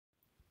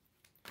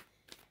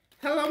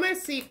Hello, my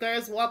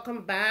seekers.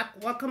 Welcome back.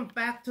 Welcome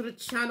back to the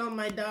channel,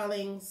 my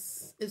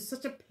darlings. It's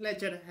such a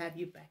pleasure to have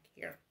you back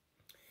here.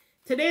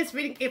 Today's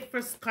reading is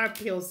for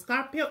Scorpio.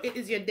 Scorpio, it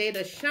is your day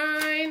to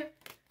shine.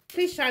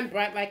 Please shine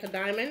bright like a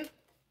diamond.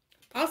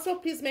 Also,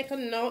 please make a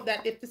note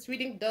that if this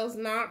reading does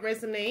not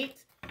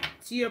resonate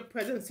to your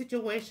present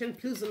situation,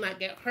 please do not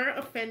get hurt,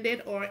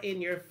 offended, or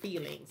in your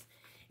feelings.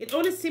 It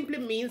only simply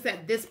means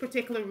that this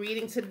particular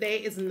reading today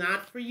is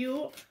not for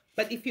you.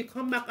 But if you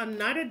come back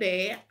another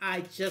day, I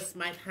just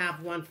might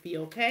have one for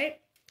you, okay?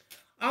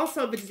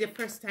 Also, if this is your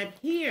first time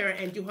here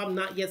and you have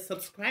not yet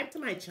subscribed to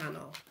my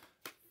channel,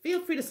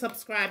 feel free to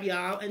subscribe,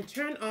 y'all, and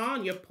turn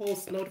on your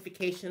post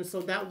notifications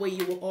so that way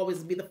you will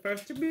always be the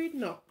first to be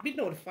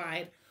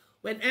notified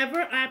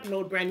whenever I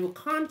upload brand new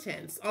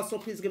contents. Also,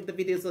 please give the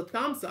videos a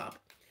thumbs up,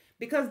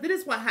 because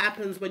this is what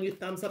happens when you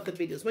thumbs up the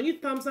videos. When you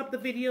thumbs up the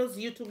videos,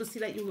 YouTube will see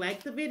that you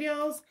like the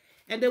videos,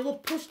 and they will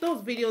push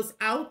those videos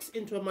out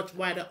into a much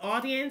wider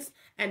audience,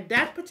 and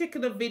that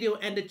particular video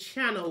and the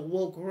channel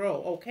will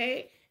grow,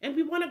 okay? And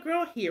we want to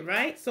grow here,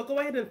 right? So go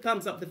ahead and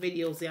thumbs up the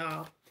videos,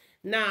 y'all.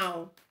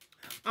 Now,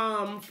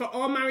 for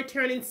all my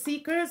returning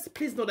seekers,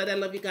 please know that I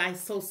love you guys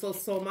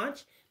so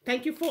much.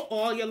 Thank you for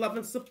all your love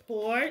and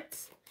support.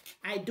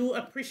 I do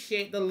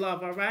appreciate the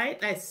love, all right?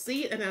 I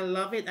see it and I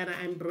love it, and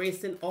I'm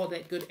embracing all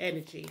that good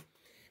energy.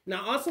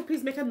 Now, also,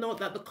 please make a note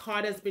that the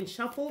card has been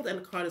shuffled and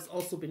the card has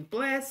also been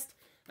blessed.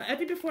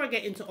 Before I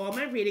get into all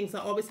my readings, I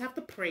always have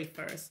to pray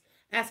first,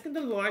 asking the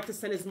Lord to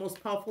send his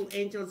most powerful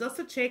angels just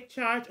to take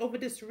charge over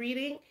this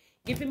reading,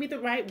 giving me the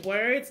right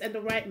words and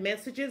the right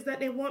messages that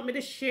they want me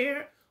to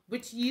share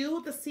with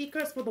you, the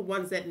seekers, for the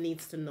ones that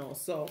needs to know.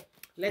 So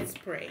let's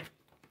pray.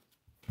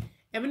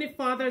 Heavenly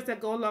Father, as I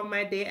go along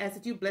my day, I ask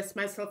that you bless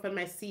myself and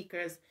my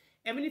seekers.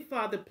 Heavenly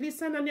Father, please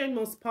send on your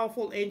most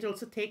powerful angels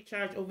to take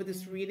charge over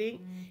this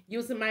reading,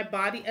 using my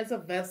body as a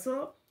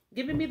vessel,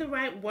 giving me the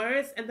right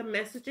words and the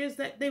messages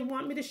that they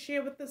want me to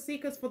share with the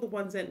seekers for the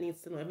ones that needs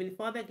to know. Heavenly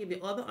Father, I give you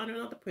all the honor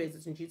and all the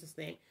praises in Jesus'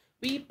 name.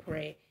 We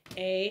pray.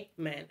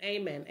 Amen.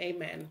 Amen.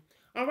 Amen.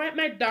 All right,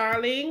 my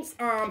darlings,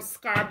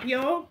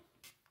 Scorpio,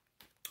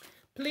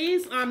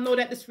 please know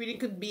that this reading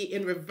could be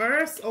in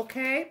reverse,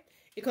 okay?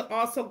 It could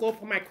also go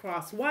for my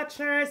cross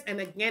watchers.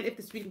 And again, if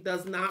this reading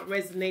does not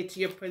resonate to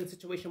your present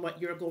situation, what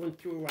you're going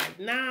through right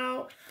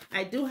now,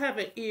 I do have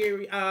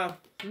an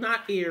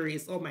not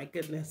Aries, oh my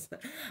goodness.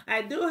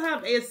 I do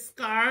have a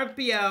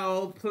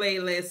Scorpio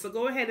playlist, so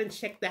go ahead and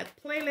check that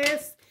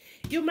playlist.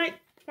 You might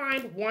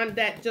find one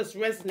that just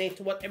resonates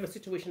to whatever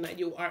situation that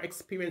you are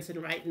experiencing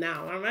right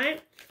now, all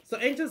right? So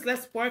angels,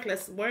 let's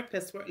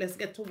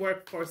get to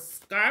work for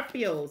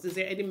Scorpios. Is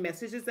there any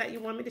messages that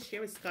you want me to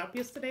share with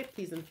Scorpios today?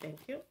 Please and thank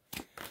you.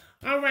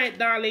 All right,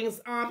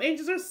 darlings,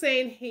 angels are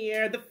saying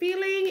here, the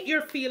feeling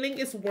you're feeling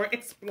is worth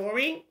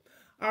exploring.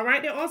 All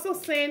right, they're also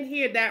saying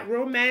here that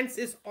romance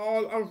is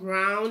all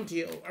around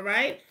you, all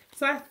right?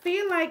 So I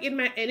feel like in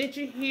my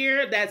energy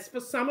here, that's for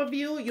some of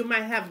you, you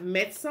might have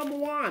met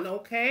someone,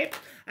 okay?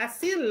 I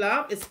see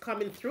love is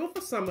coming through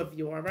for some of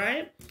you, all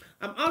right?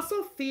 I'm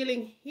also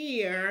feeling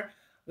here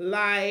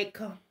like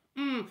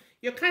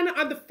you're kind of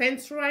on the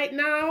fence right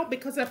now,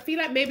 because I feel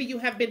like maybe you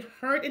have been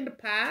hurt in the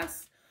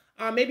past.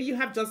 Maybe you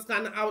have just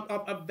gone out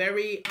of a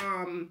very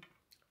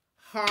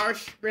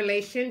harsh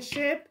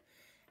relationship.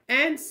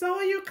 And so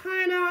you're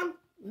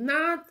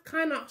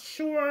not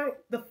sure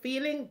the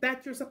feeling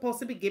that you're supposed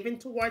to be giving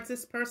towards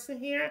this person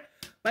here.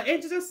 But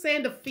angels are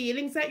saying the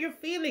feelings that you're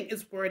feeling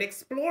is worth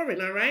exploring,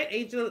 all right?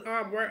 Angel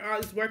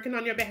is working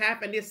on your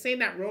behalf, and they're saying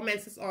that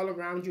romance is all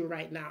around you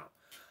right now.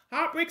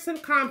 Heartbreaks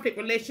and conflict,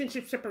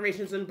 relationship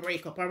separations and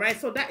breakup, all right?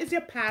 So that is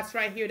your past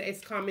right here that is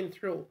coming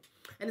through.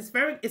 And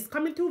it's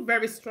coming through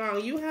very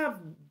strong. You have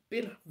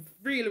been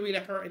really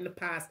hurt in the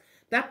past.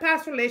 That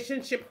past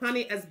relationship,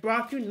 honey, has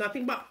brought you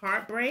nothing but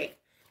heartbreak,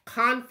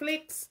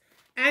 conflicts,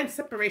 and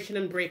separation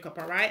and breakup,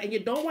 all right? And you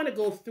don't want to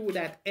go through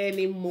that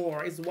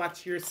anymore, is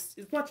what you're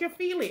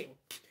feeling.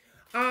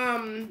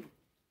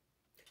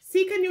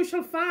 Seek and you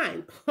shall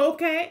find,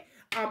 okay?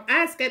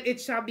 Ask and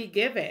it shall be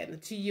given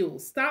to you.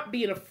 Stop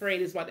being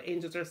afraid is what the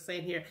angels are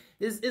saying here.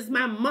 This is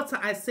my motto.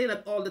 I say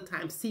that all the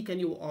time. Seek and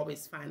you will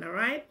always find, all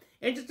right?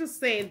 Angels are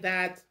saying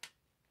that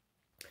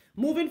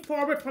moving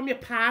forward from your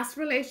past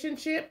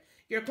relationship,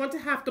 you're going to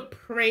have to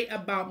pray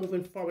about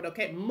moving forward,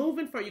 okay?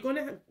 Moving forward,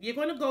 you're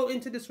going to go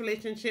into this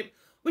relationship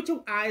with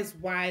your eyes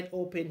wide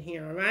open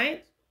here, all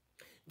right?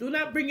 Do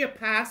not bring your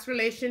past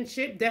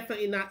relationship,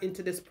 definitely not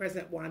into this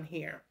present one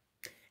here.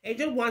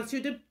 Angel wants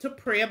you to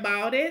pray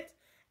about it,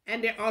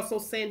 and they're also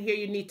saying here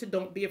you need to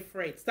don't be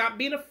afraid. Stop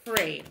being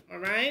afraid, all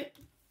right?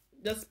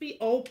 Just be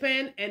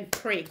open and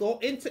pray. Go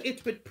into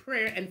it with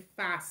prayer and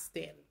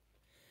fasting.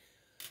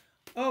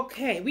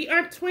 Okay, we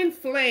are twin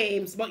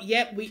flames, but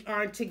yet we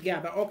aren't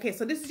together. Okay,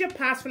 so this is your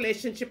past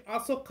relationship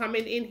also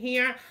coming in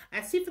here.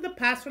 I see for the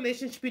past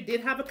relationship, you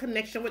did have a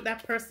connection with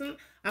that person.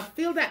 I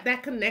feel that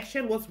that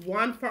connection was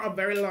one for a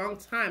very long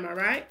time, all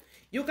right?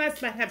 You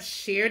guys might have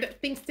shared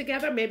things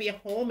together, maybe a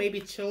home, maybe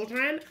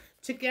children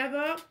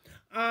together.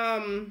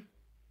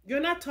 You're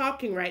not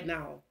talking right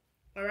now,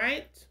 all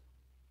right?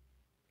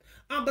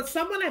 But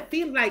someone, I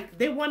feel like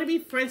they want to be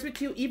friends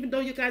with you, even though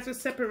you guys are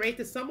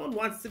separated. Someone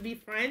wants to be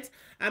friends.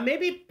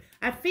 Maybe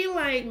I feel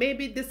like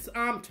maybe this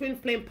twin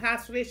flame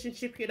past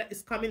relationship here that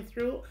is coming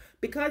through,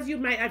 because you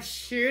might have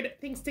shared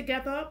things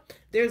together,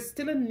 there's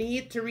still a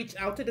need to reach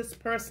out to this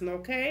person,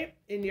 okay?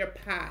 In your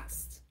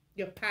past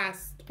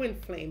twin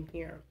flame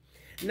here.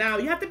 Now,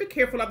 you have to be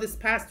careful of this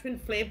past twin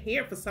flame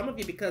here for some of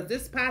you, because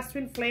this past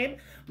twin flame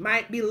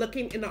might be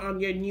looking in on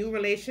your new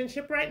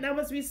relationship right now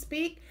as we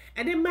speak,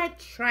 and it might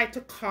try to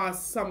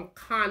cause some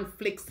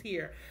conflicts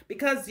here,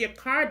 because your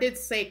card did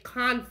say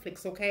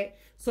conflicts, okay?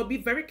 So be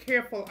very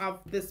careful of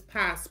this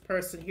past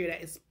person here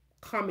that is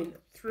coming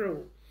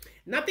through.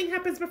 Nothing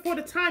happens before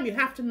the time. You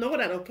have to know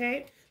that,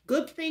 okay?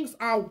 Good things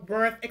are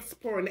worth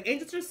exploring. The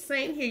angels are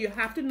saying here, you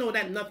have to know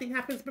that nothing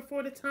happens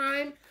before the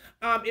time.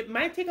 It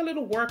might take a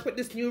little work with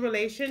this new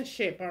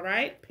relationship, all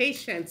right?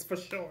 Patience for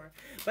sure.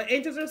 But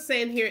angels are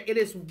saying here, it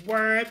is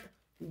worth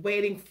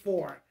waiting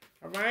for,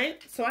 all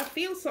right? So I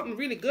feel something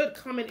really good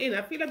coming in.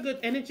 I feel a good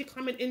energy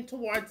coming in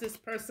towards this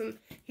person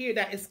here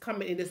that is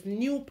coming in, this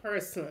new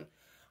person.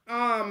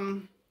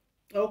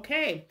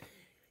 Okay.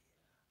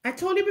 I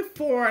told you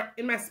before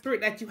in my spirit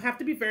that you have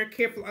to be very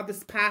careful of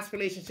this past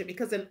relationship,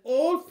 because an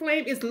old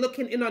flame is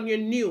looking in on your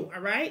new,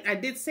 all right? I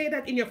did say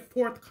that in your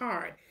fourth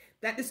card,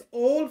 that this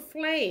old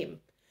flame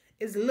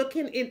is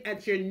looking in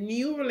at your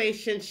new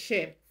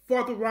relationship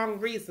for the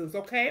wrong reasons,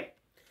 okay?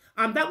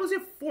 That was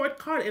your fourth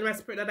card in my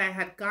spirit that I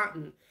had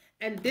gotten.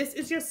 And this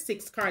is your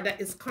sixth card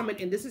that is coming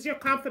in. This is your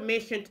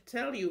confirmation to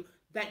tell you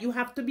that you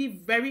have to be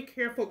very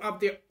careful of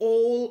their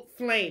old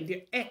flame,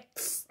 their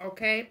ex,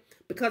 okay?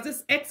 Because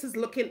this ex is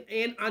looking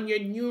in on your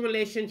new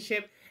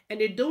relationship, and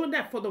they're doing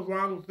that for the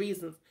wrong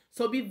reasons.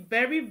 So be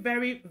very,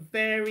 very,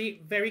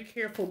 very, very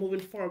careful moving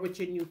forward with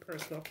your new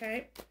person,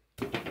 okay?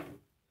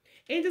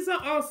 Angels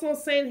are also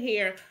saying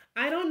here,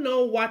 I don't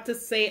know what to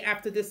say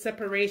after this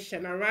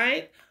separation, all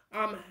right?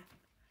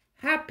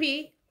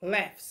 Happy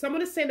left.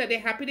 Someone is saying that they're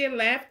happy they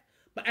left,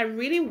 but I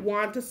really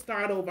want to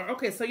start over.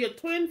 Okay, so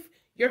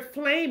your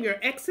flame, your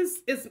ex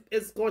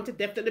is going to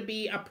definitely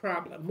be a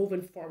problem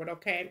moving forward,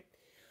 okay?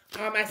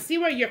 I see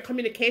where your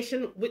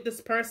communication with this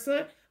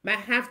person might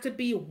have to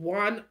be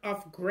one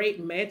of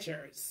great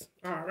measures,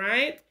 all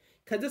right?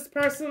 Because this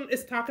person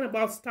is talking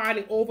about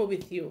starting over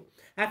with you.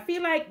 I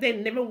feel like they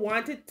never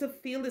wanted to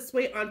feel this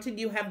way until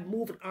you have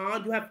moved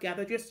on, you have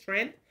gathered your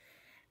strength,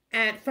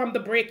 and from the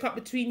breakup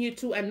between you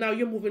two, and now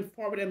you're moving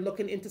forward and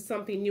looking into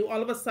something new.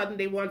 All of a sudden,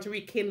 they want to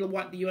rekindle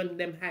what you and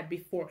them had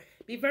before.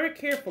 Be very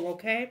careful,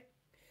 okay?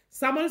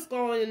 Someone is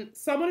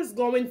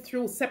going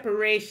through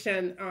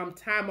separation.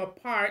 Time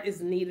apart is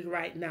needed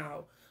right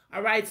now.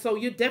 All right, so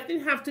you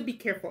definitely have to be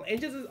careful.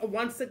 Angels is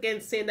once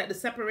again saying that the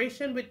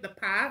separation with the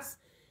past,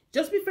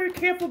 just be very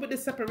careful with the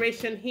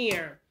separation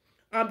here.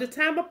 The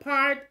time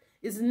apart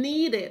is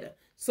needed.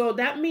 So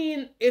that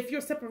means if you're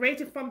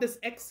separated from this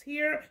ex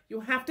here, you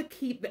have to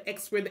keep the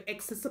ex where the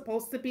ex is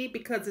supposed to be,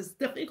 because it's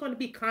definitely going to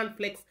be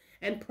conflicts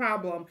and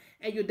problem,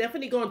 and you're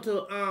definitely going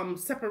to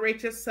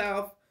separate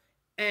yourself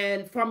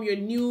and from your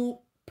new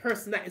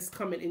person that is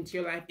coming into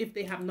your life, if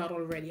they have not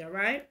already, all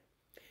right?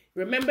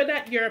 Remember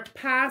that your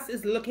past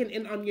is looking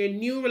in on your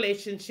new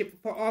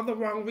relationship for all the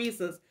wrong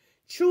reasons.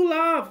 True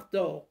love,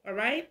 though, all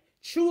right?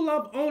 True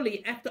love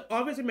only. Have to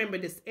always remember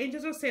this.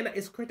 Angels are saying that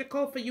it's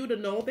critical for you to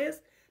know this,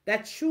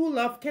 that true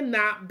love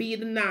cannot be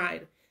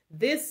denied.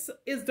 This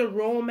is the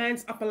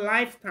romance of a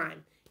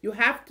lifetime. You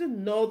have to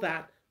know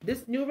that.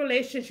 This new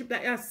relationship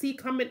that I see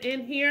coming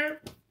in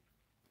here,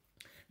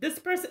 this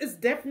person is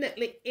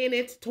definitely in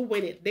it to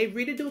win it. They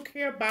really do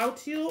care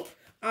about you.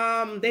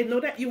 They know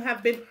that you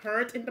have been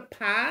hurt in the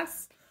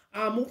past.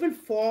 Moving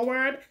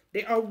forward,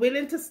 they are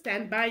willing to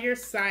stand by your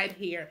side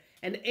here.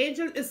 And the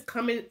angel is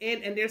coming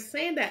in, and they're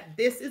saying that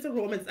this is a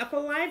romance of a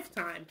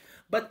lifetime.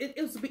 But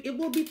it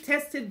will be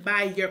tested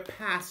by your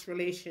past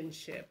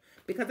relationship.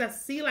 Because I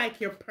see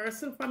like your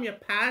person from your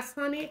past,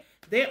 honey,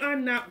 they are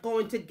not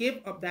going to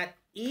give up that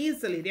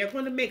easily. They're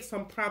going to make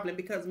some problem,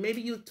 because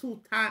maybe you two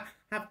have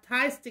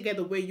ties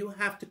together where you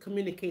have to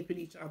communicate with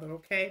each other,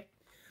 okay?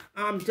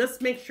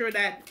 Just make sure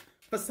that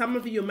for some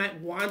of you, you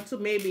might want to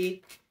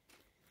maybe,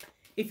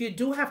 if you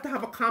do have to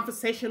have a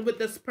conversation with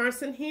this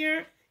person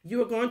here,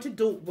 you are going to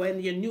do it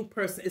when your new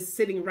person is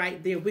sitting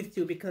right there with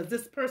you, because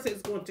this person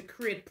is going to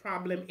create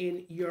problem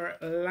in your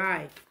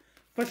life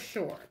for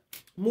sure.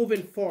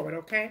 Moving forward,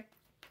 okay?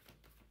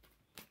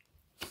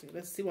 So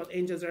let's see what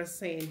angels are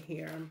saying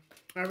here.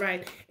 All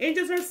right,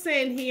 angels are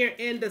saying here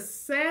in the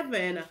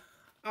Seven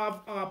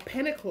of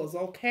Pentacles,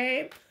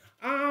 okay?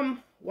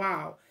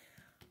 Wow.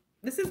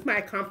 This is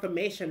my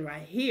confirmation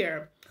right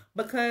here,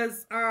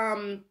 because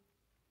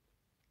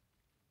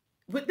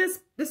with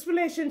this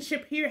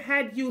relationship here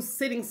had you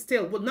sitting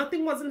still. Well,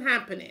 nothing wasn't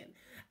happening.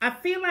 I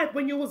feel like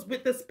when you was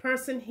with this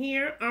person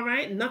here, all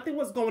right, nothing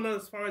was going on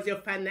as far as your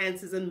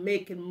finances and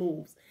making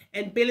moves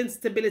and building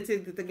stability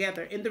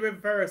together. In the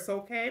reverse,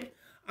 okay?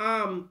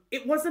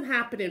 It wasn't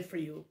happening for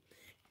you.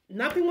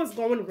 Nothing was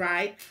going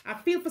right. I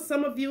feel for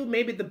some of you,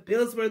 maybe the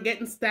bills were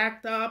getting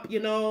stacked up, you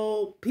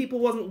know, people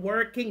wasn't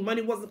working,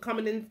 money wasn't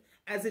coming in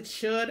as it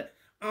should.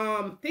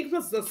 things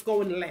was just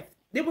going left.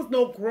 There was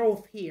no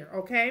growth here,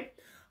 okay?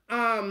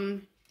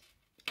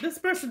 This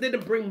person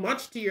didn't bring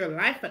much to your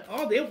life at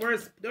all. They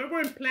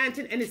weren't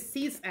planting any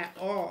seeds at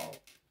all.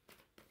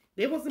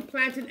 They wasn't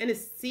planting any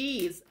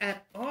seeds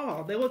at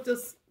all. They were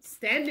just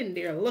standing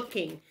there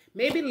looking,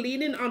 maybe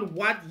leaning on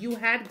what you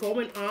had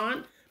going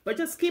on. But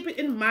just keep it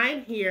in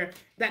mind here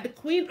that the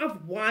Queen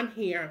of Wands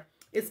here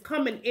is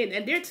coming in.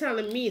 And they're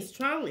telling me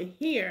strongly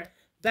here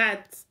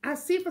that I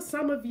see for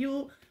some of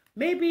you,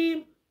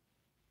 maybe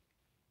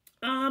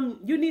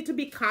you need to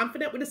be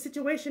confident with the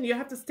situation. You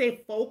have to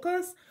stay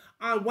focused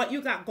on what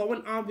you got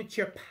going on with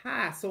your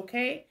past,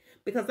 okay?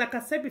 Because like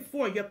I said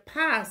before, your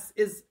past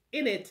is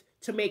in it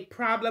to make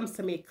problems,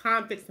 to make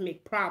conflicts, to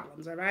make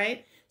problems, all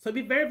right? So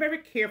be very, very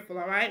careful,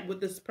 all right,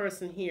 with this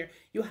person here.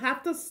 You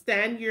have to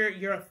stand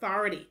your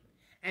authority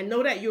and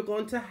know that you're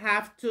going to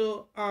have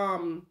to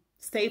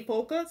stay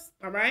focused,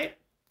 all right,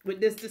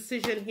 with this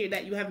decision here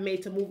that you have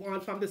made to move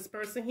on from this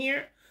person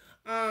here.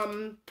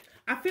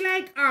 I feel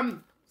like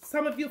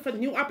some of you, for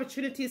new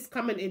opportunities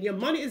coming in, your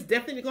money is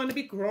definitely going to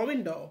be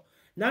growing though.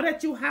 Now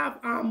that you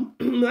have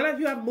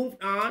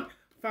moved on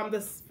from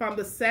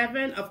the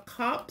Seven of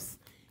Cups,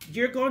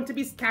 you're going to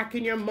be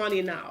stacking your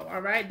money now,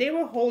 all right? They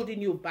were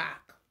holding you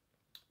back.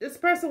 This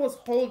person was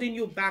holding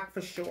you back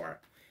for sure.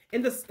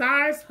 In the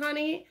stars,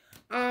 honey,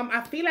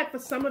 I feel like for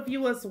some of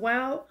you as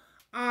well,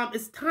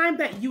 it's time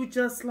that you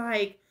just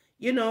like,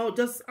 you know,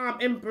 just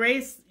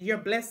embrace your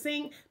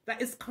blessing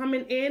that is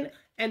coming in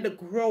and the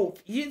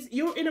growth.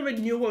 You're in a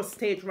renewal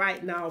stage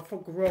right now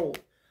for growth.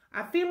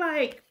 I feel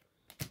like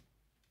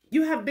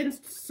you have been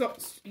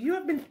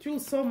through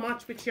so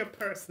much with your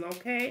person,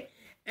 okay?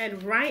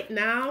 And right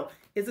now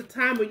is a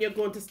time when you're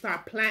going to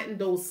start planting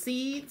those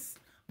seeds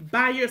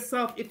by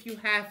yourself if you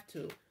have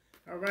to,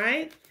 all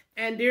right?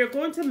 And they're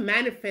going to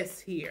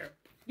manifest here.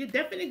 You're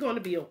definitely going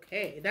to be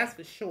okay, that's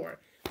for sure.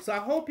 So I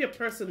hope your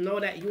person know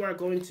that you are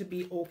going to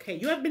be okay.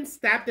 You have been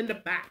stabbed in the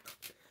back.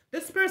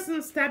 This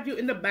person stabbed you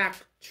in the back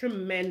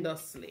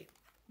tremendously.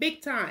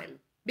 Big time.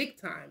 Big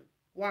time.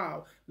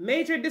 Wow.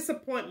 Major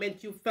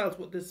disappointment you felt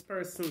with this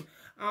person.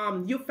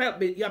 You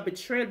felt your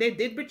betrayal. They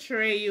did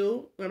betray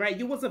you. All right.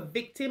 You was a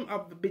victim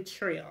of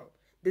betrayal.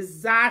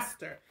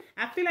 Disaster.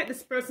 I feel like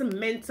this person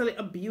mentally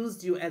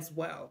abused you as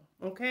well.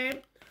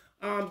 Okay.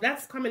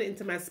 That's coming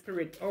into my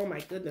spirit. Oh my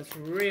goodness.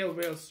 Real,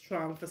 real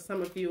strong for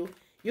some of you.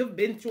 You've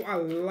been through a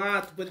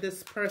lot with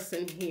this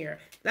person here.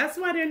 That's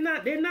why they're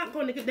not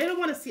going to, they don't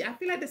want to see, I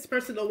feel like this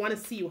person don't want to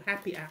see you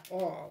happy at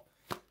all.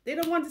 They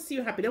don't want to see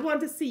you happy. They want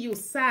to see you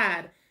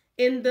sad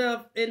in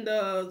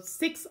the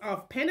Six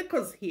of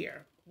Pentacles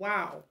here.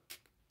 Wow.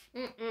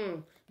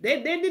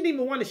 They didn't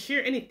even want to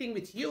share anything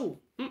with you.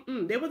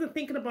 They wasn't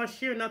thinking about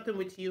sharing nothing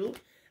with you.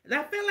 And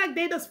I feel like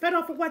they just fed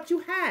off of what you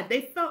had.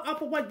 They fell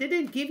off of what, they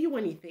didn't give you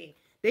anything.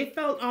 They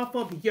fell off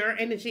of your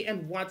energy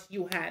and what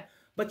you had.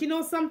 But you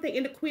know something,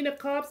 in the Queen of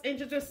Cups,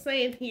 angels just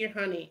saying here,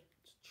 honey,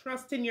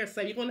 trust in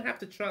yourself. You're going to have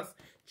to trust.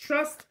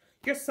 Trust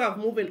yourself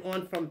moving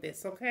on from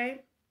this,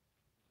 okay?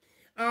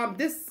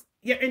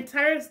 Your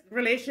entire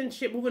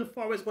relationship moving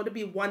forward is going to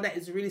be one that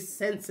is really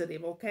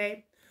sensitive,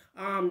 okay?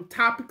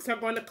 Topics are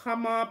going to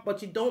come up,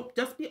 but you don't,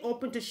 just be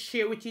open to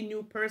share with your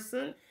new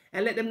person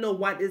and let them know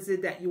what is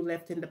it that you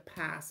left in the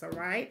past, all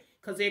right?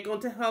 Because they're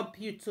going to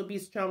help you to be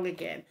strong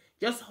again.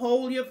 Just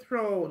hold your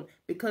throne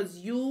because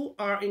you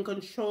are in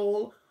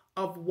control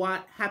of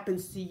what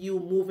happens to you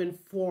moving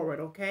forward,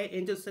 okay?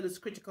 And just so it's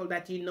critical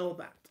that you know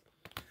that.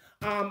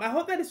 I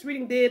hope that this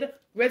reading did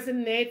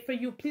resonate for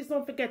you. Please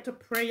don't forget to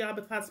pray, y'all,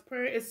 because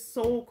prayer is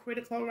so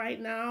critical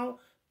right now.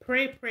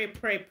 Pray, pray,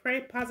 pray,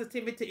 pray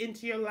positivity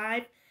into your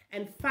life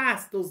and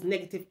fast those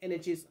negative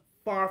energies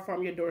far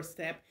from your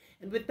doorstep.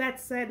 And with that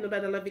said, know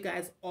that I love you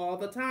guys all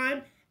the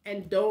time.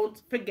 And don't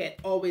forget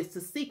always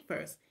to seek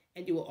first,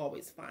 and you will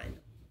always find.